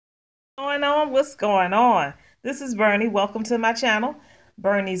What's going on? This is Bernie. Welcome to my channel,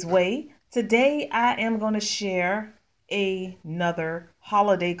 Bernie's Way. Today I am going to share another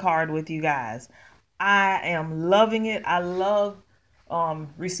holiday card with you guys. I am loving it. I love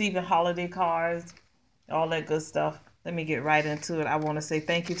receiving holiday cards, all that good stuff. Let me get right into it. I want to say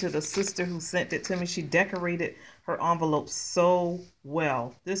thank you to the sister who sent it to me. She decorated her envelope so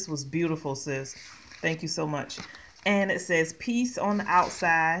well. This was beautiful, sis. Thank you so much. And it says peace on the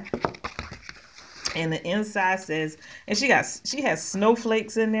outside, and the inside says, and she has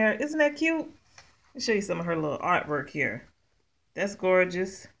snowflakes in there. Isn't that cute? Let me show you some of her little artwork here. That's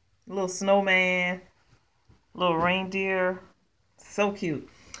gorgeous. A little snowman, little reindeer. So cute.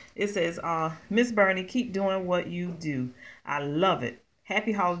 It says, Miss Bernie, keep doing what you do. I love it.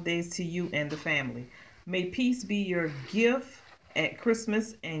 Happy holidays to you and the family. May peace be your gift at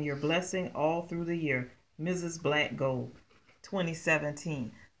Christmas and your blessing all through the year. Mrsblackgold,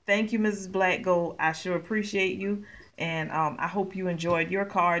 2017. Thank you, Mrsblackgold. I sure appreciate you. And I hope you enjoyed your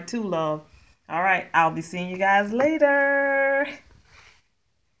card too, love. All right. I'll be seeing you guys later.